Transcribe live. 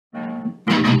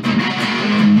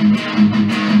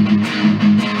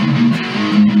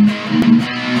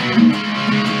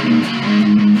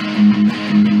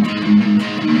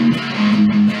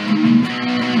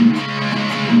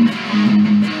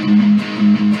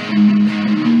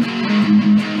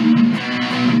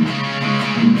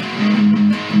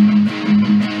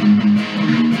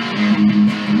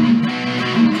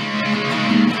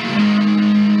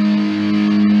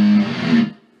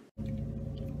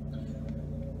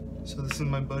So this is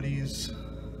my buddy's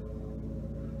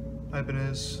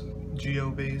Ibanez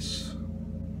Bass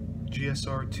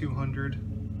GSR200.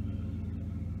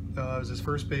 It was his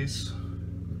first bass,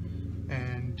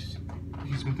 and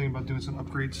he's been thinking about doing some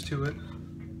upgrades to it.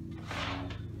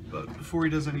 But before he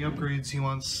does any upgrades, he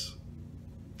wants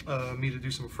me to do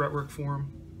some fretwork for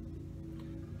him.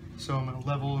 So I'm going to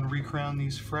level and recrown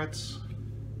these frets,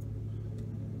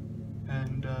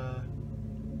 and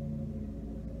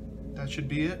that should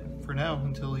be it for now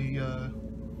until he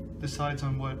decides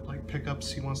on what like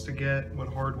pickups he wants to get,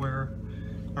 what hardware.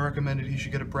 I recommended he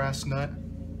should get a brass nut,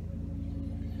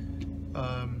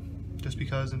 just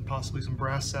because, and possibly some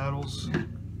brass saddles,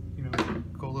 you know,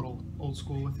 go a little old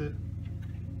school with it.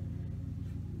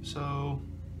 So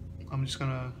I'm just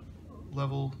gonna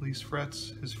level these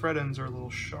frets. His fret ends are a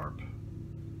little sharp,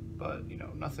 but you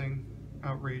know, nothing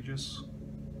outrageous.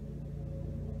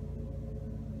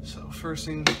 So first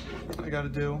thing I gotta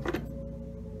do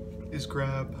is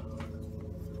grab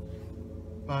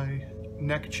my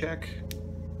neck check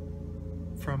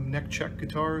from Neck Check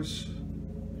Guitars.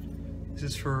 This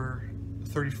is for a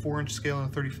 34-inch scale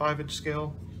and a 35-inch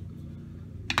scale.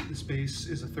 This bass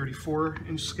is a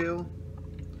 34-inch scale.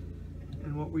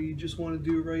 And what we just want to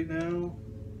do right now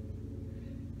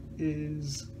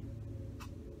is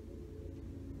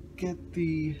get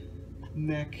the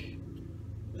neck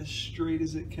as straight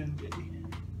as it can be.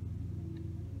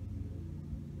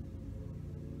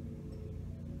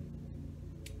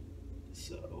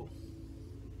 So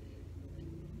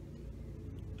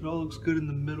it all looks good in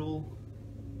the middle,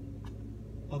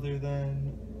 other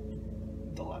than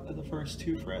the first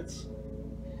two frets.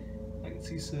 I can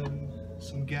see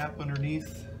some gap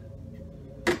underneath.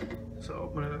 So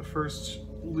I'm gonna first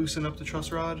loosen up the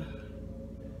truss rod,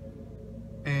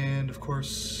 and of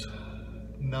course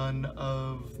none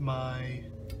of my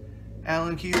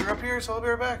Allen keys are up here, so I'll be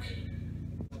right back.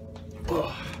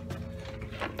 Ugh.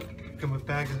 Got my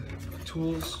bag of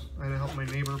tools. I had to help my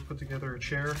neighbor put together a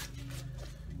chair.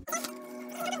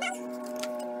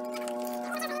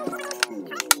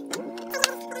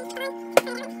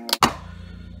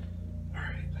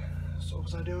 Alright, so what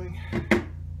was I doing? I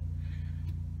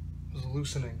was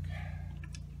loosening.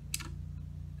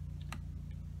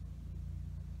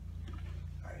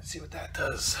 Alright, let's see what that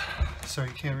does. Sorry,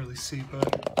 you can't really see,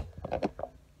 but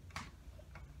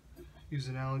use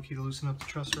an Allen key to loosen up the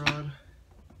truss rod.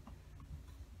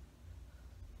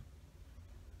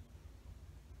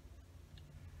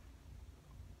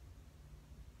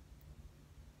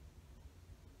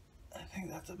 I think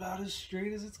that's about as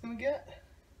straight as it's gonna get.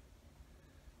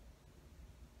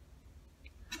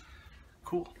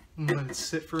 Cool. I'm gonna let it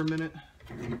sit for a minute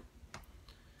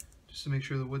just to make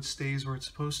sure the wood stays where it's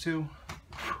supposed to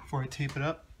before I tape it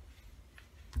up.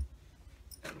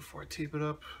 And before I tape it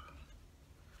up,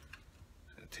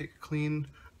 I'm gonna take a clean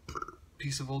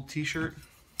piece of old t-shirt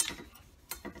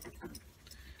and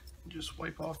just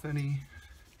wipe off any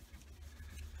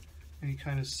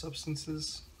kind of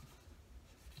substances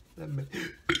that may,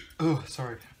 oh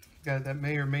sorry, that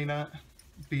may or may not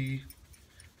be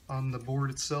on the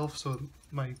board itself, so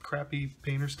my crappy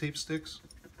painter's tape sticks.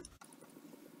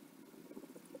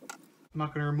 I'm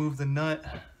not going to remove the nut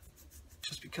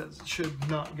just because it should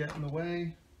not get in the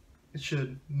way. It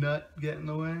should not get in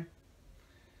the way.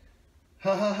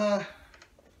 Ha ha ha.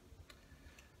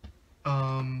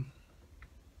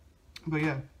 But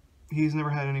yeah, he's never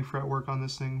had any fret work on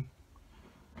this thing,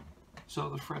 so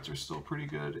the frets are still pretty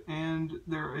good, and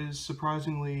there is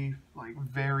surprisingly like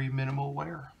very minimal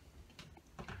wear.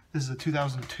 This is a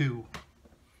 2002,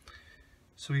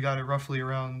 so we got it roughly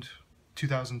around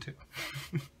 2002.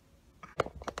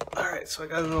 Alright, so I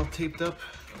got it all taped up.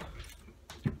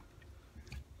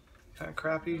 Kind of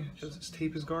crappy because this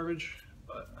tape is garbage,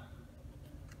 but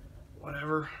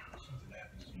whatever.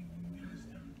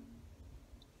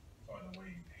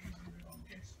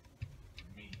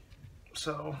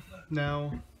 So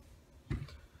now,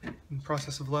 in the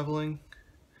process of leveling,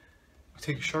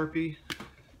 take a Sharpie,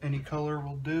 any color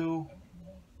will do.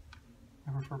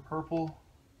 I prefer purple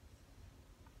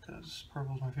because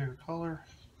purple is my favorite color.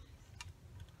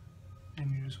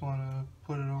 And you just want to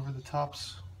put it over the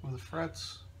tops of the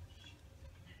frets.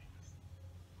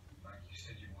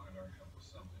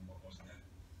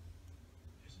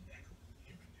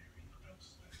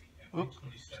 Oh,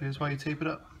 so here's why you tape it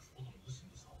up.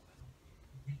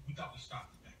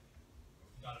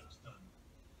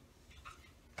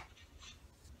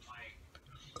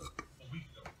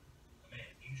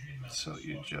 So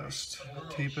you just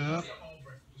tape it up.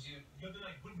 And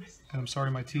I'm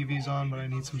sorry my TV's on, but I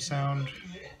need some sound.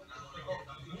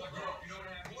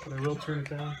 But I will turn it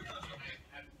down.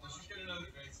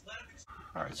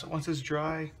 Alright, so once it's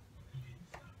dry,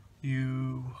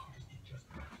 you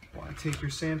want to take your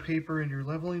sandpaper and your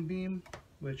leveling beam,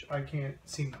 which I can't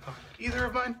seem to find either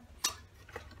of mine,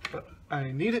 but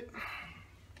I need it.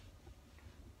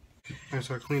 Alright,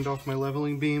 so I cleaned off my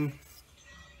leveling beam.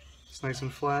 It's nice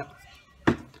and flat.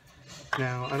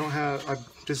 Now, I don't have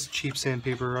this cheap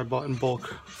sandpaper I bought in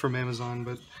bulk from Amazon,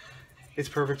 but it's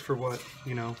perfect for what,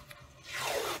 you know,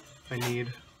 I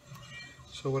need.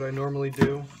 So what I normally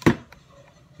do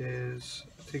is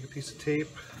take a piece of tape,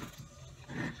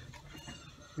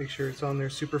 make sure it's on there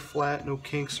super flat, no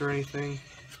kinks or anything.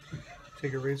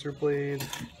 Take a razor blade,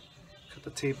 cut the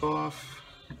tape off.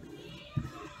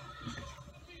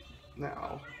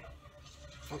 Now,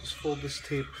 I'll just fold this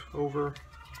tape over.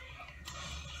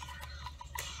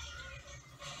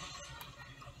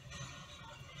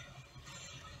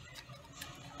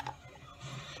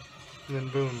 And then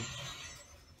boom.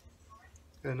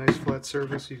 Got a nice flat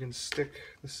surface you can stick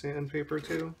the sandpaper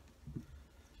to.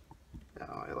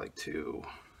 Now I like to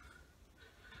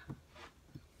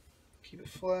keep it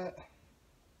flat.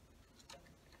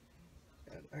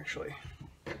 And actually,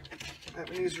 I have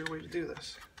an easier way to do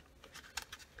this.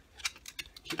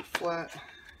 Keep it flat,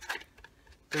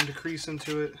 bend a crease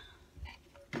into it,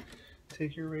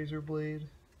 take your razor blade,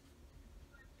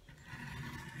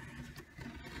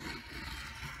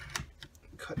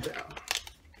 cut down.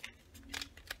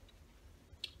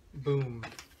 Boom.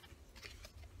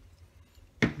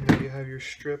 Now you have your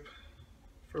strip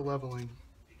for leveling.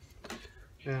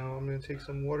 Now I'm going to take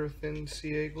some water thin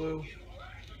CA glue,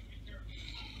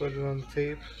 put it on the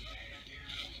tape.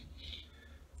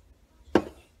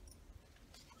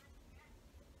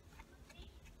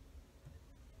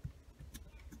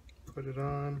 Put it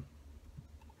on,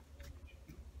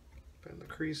 bend the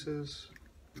creases.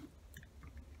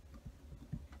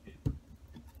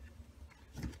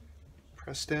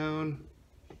 Press down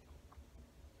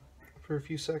for a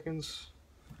few seconds.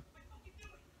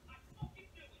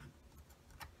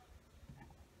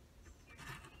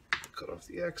 Cut off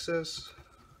the excess.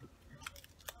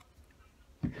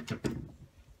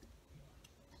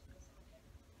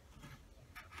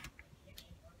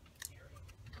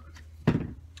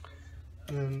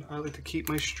 And then I like to keep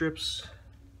my strips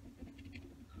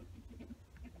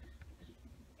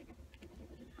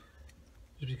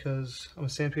just because I'm a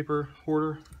sandpaper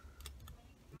hoarder.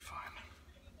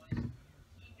 Fine.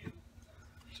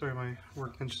 Sorry, my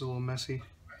workbench is a little messy.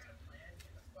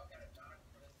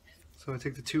 So I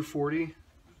take the 240.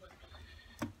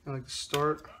 I like to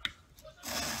start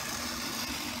with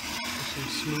some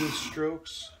smooth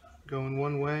strokes going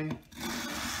one way.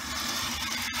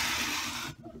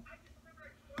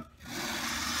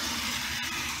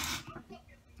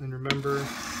 And remember,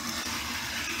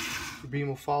 the beam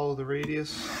will follow the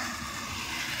radius.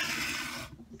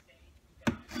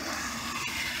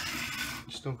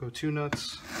 Just don't go too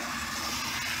nuts.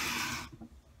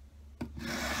 And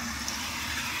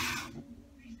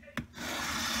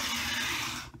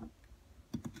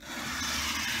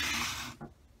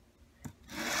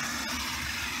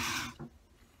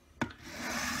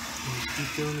just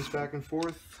keep doing this back and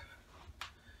forth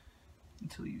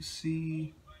until you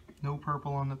see no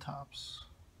purple on the tops.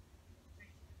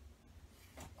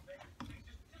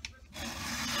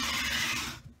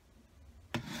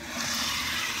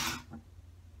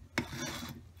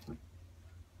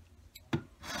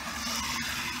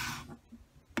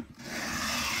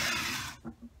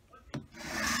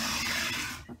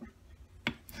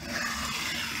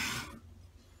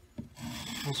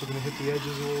 I'm also going to hit the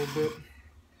edges a little bit,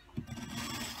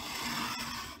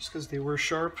 just because they were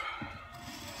sharp.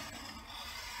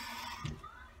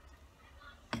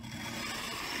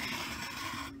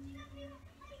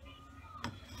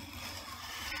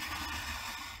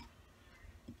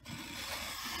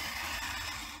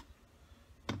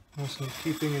 Also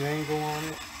keeping an angle on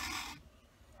it.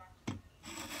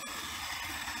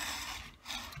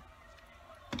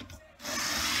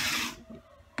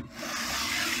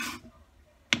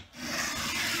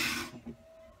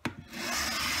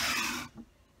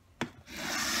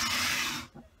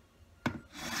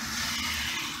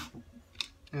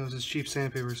 It was just cheap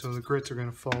sandpaper, so the grits are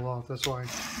going to fall off. That's why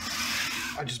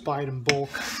I just buy it in bulk.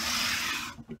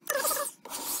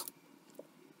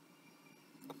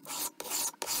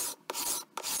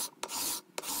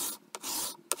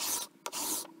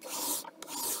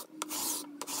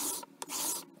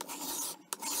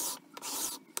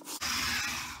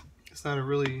 It's not a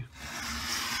really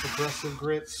aggressive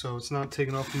grit, so it's not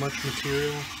taking off much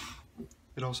material.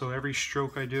 It also, every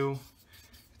stroke I do,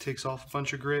 it takes off a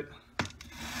bunch of grit.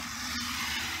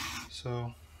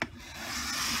 So,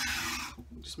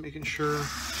 just making sure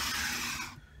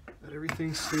that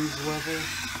everything stays level.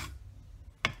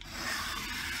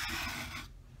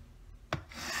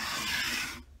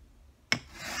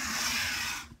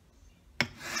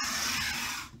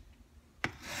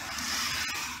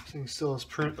 This thing still has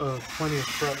plenty of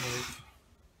fret life,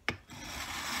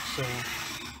 so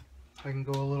I can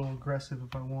go a little aggressive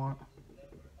if I want.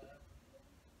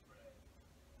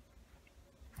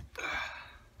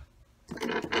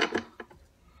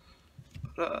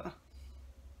 But, I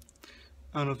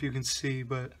don't know if you can see,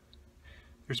 but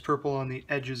there's purple on the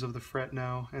edges of the fret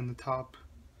now, and the top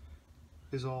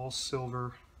is all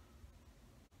silver.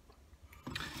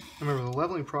 Remember, the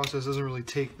leveling process doesn't really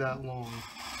take that long.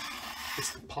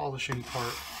 It's the polishing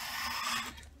part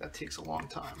that takes a long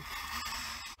time.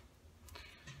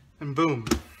 And boom,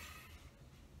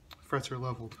 frets are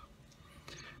leveled.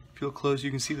 If you look close, you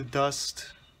can see the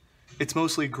dust. It's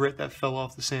mostly grit that fell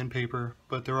off the sandpaper,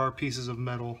 but there are pieces of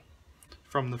metal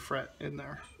from the fret in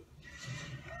there.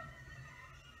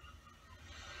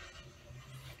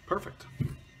 Perfect.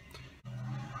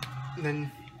 And then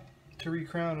to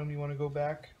recrown them, you want to go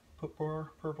back, put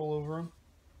more purple over them,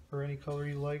 or any color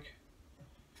you like.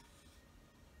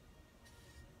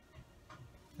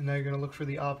 And now you're going to look for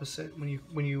the opposite.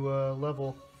 When you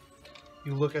level,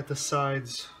 you look at the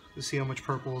sides to see how much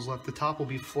purple is left. The top will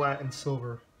be flat and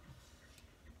silver,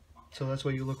 so that's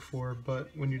what you look for.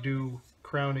 But when you do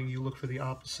crowning, you look for the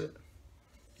opposite.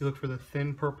 You look for the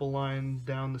thin purple line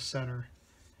down the center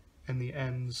and the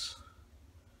ends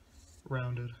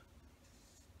rounded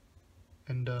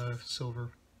and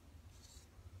silver.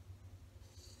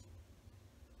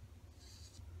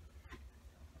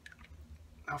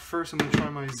 Now first I'm going to try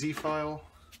my Z file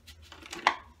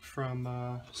from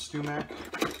StuMac.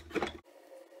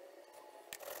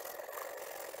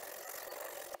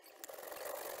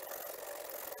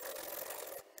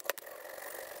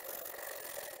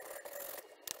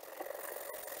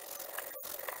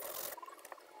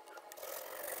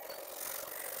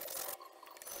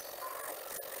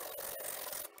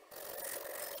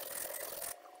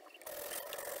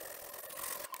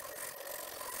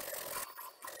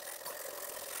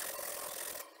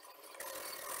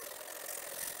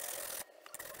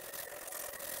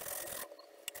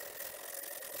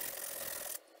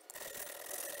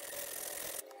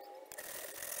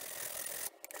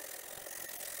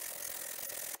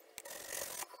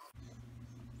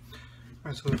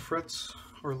 Alright, so the frets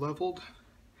are leveled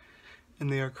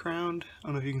and they are crowned. I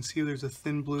don't know if you can see, there's a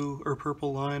thin blue or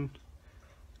purple line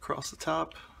across the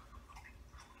top.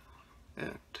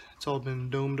 And it's all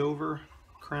been domed over,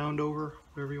 crowned over,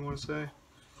 whatever you want to say.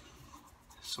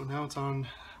 So now it's on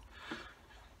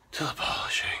to the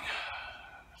polishing.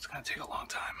 It's going to take a long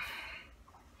time.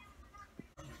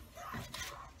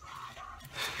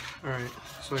 Alright,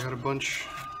 so I got a bunch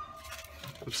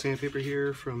of sandpaper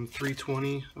here from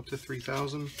 320 up to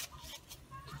 3000.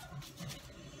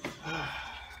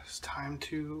 It's time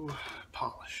to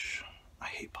polish. I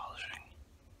hate polishing.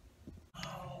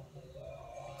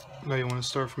 Now you want to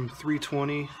start from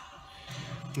 320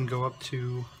 and go up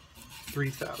to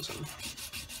 3000.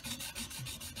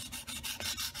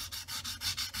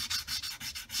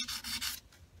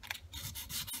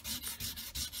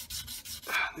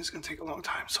 This is going to take a long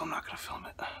time, so I'm not going to film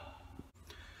it.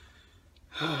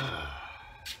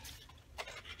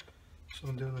 So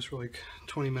I'm doing this for like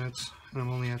 20 minutes and I'm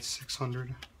only at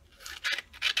 600.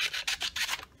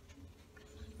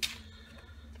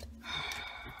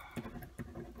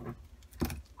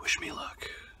 Wish me luck.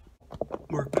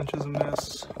 Workbench is a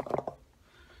mess.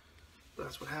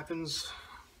 That's what happens.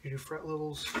 You do fret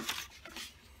levels.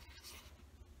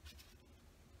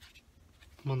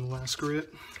 I'm on the last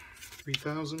grit,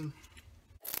 3000.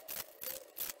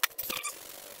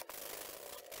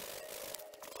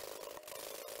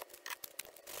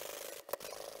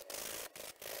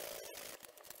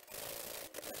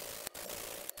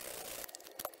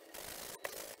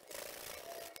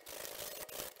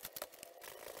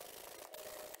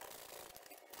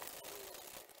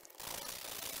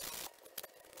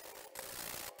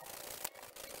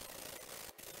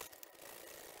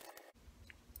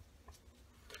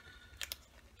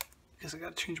 Guess I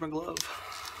gotta change my glove.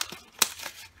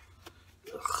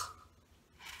 Ugh.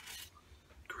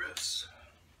 Gross.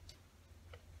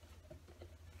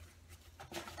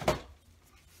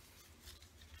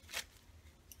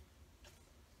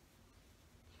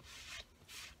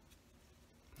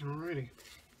 Alrighty.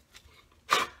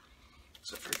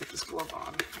 So if I get this glove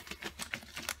on.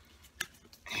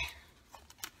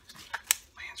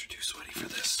 My hands are too sweaty for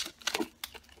this.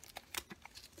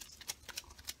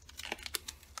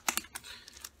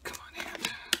 Come on, hand.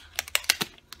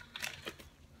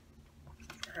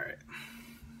 Alright.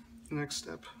 Next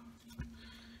step.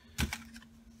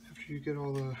 After you get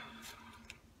all the...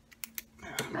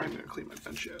 I'm not even going to clean my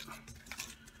bench yet.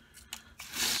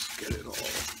 Just get it all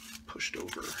pushed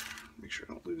over. Make sure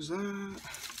I don't lose that.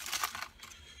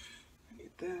 I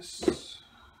need this.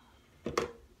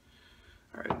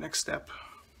 Alright, next step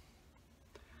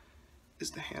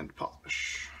is the hand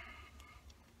polish.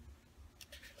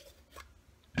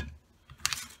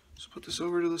 So put this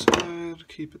over to the side,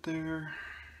 keep it there.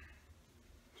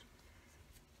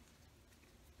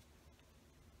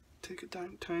 Take a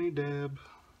tiny dab.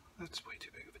 That's way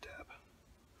too big of a dab.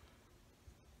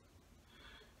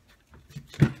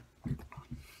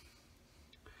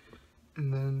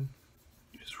 And then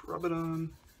just rub it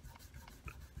on.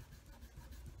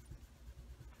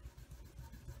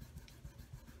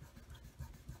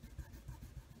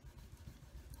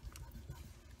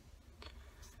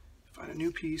 Find a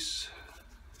new piece.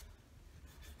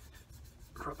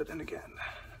 Rub it in again.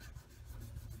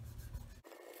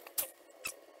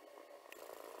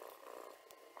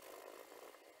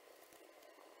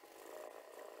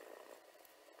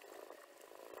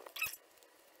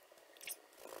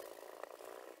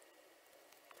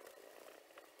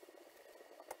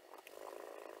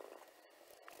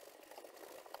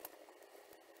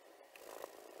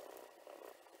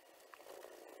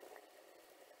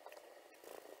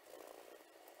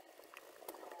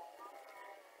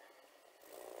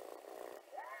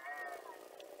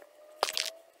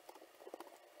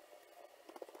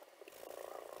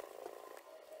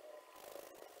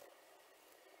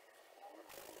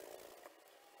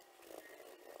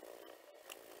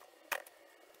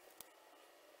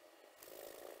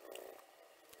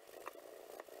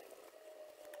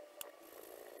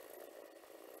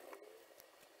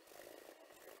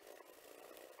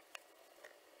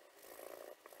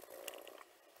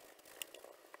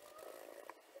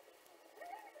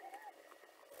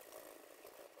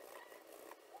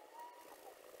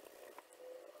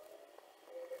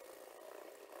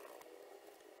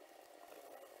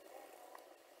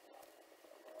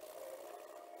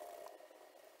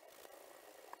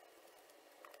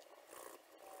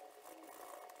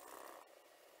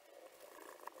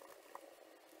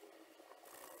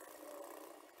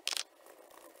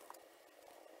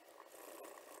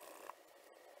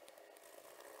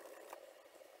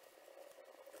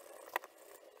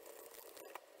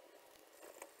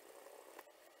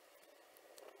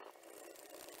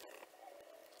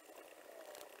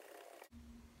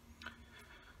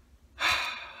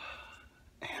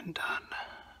 And done.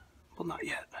 Well, not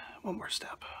yet. One more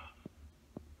step.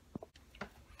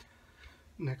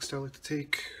 Next, I like to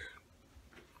take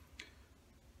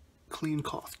clean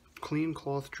cloth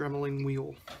dremeling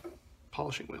wheel,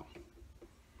 polishing wheel,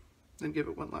 then give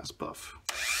it one last buff.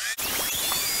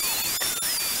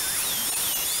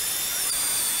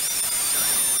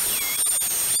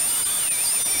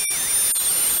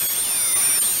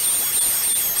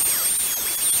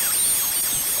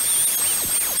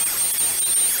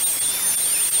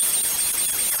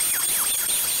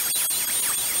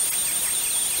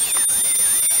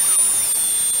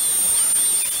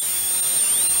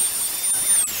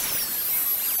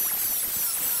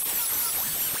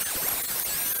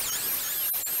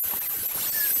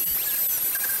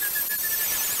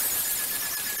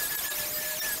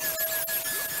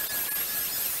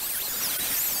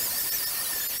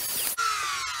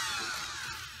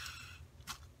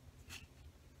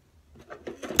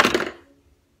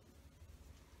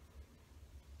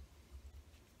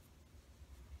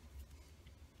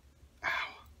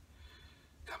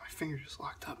 Finger just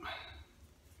locked up.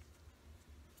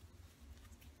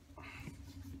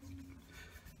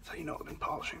 That's how you know I've been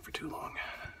polishing for too long.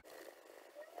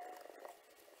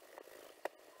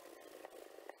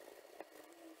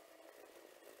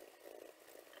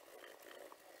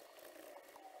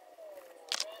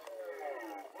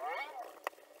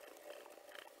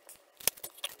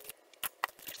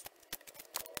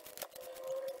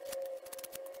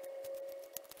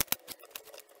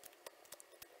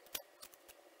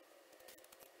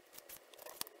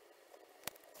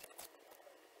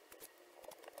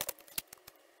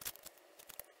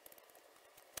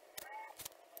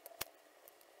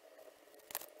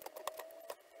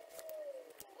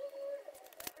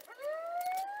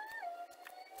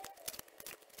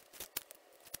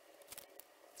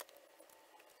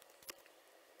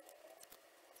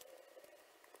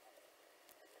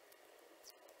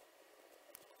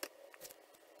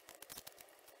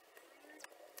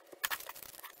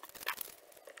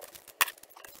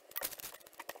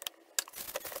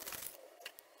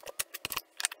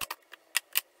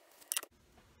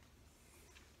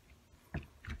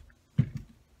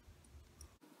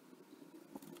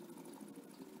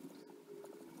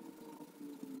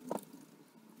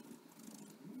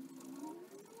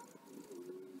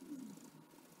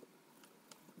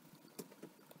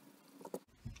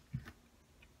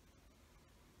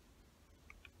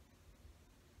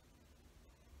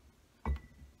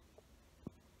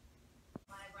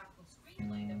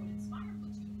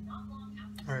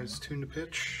 Alright, it's tuned to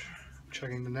pitch.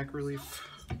 Checking the neck relief.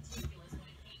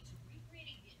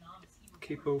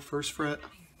 Capo first fret.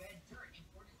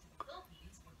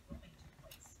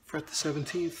 Fret the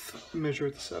 17th, measure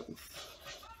at the 7th.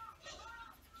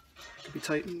 Could be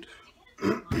tightened.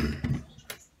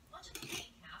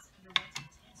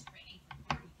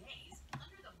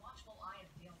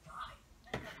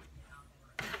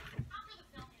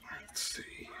 Let's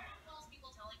see.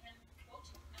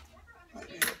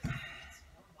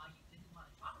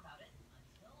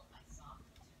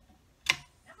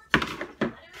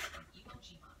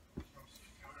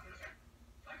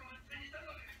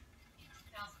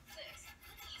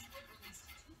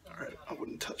 Alright, I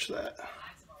wouldn't touch that.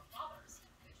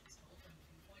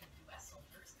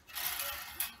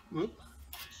 Whoop.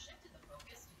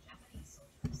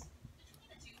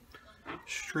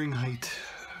 String height.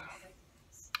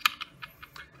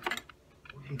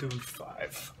 I'm doing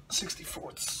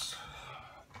 5/64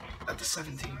 at the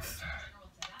 17th.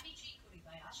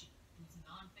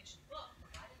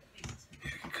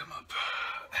 You can come up.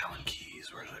 Allen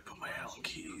keys. Where did I put my Allen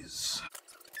keys?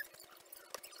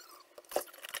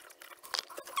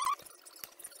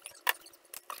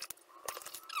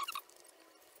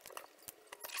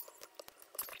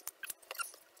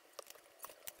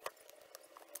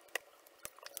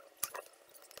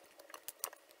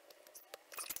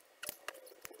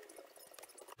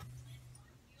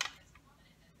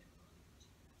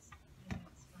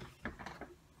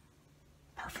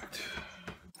 Perfect.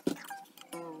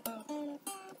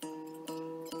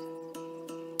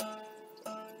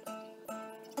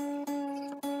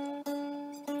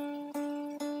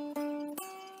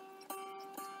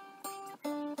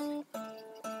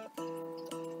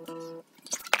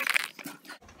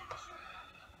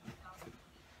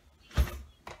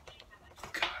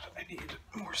 God, I need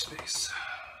more space.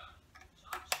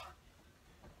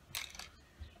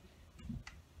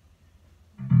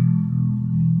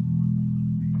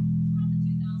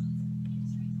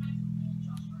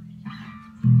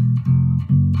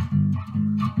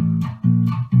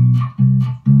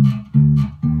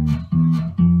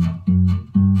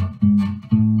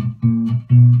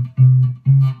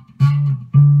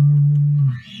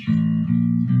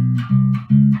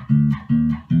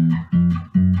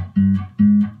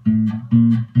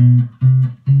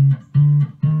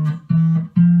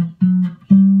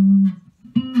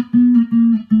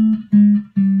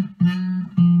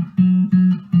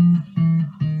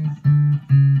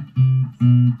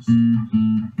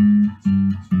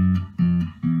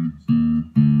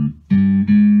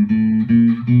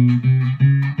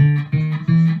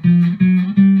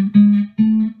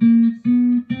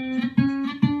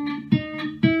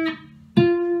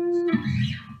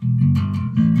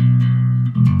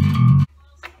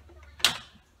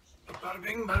 Bada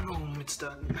bing, bada boom, it's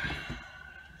done.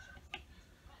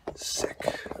 Sick.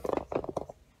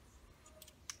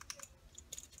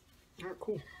 Alright,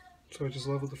 cool. So I just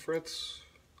leveled the frets,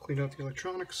 cleaned out the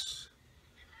electronics,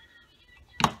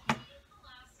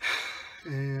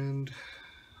 and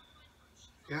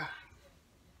yeah.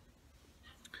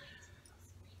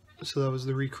 So that was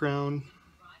the recrown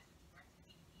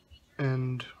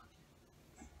and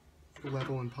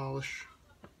level and polish.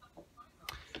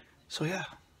 So yeah.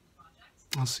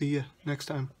 I'll see you next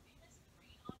time.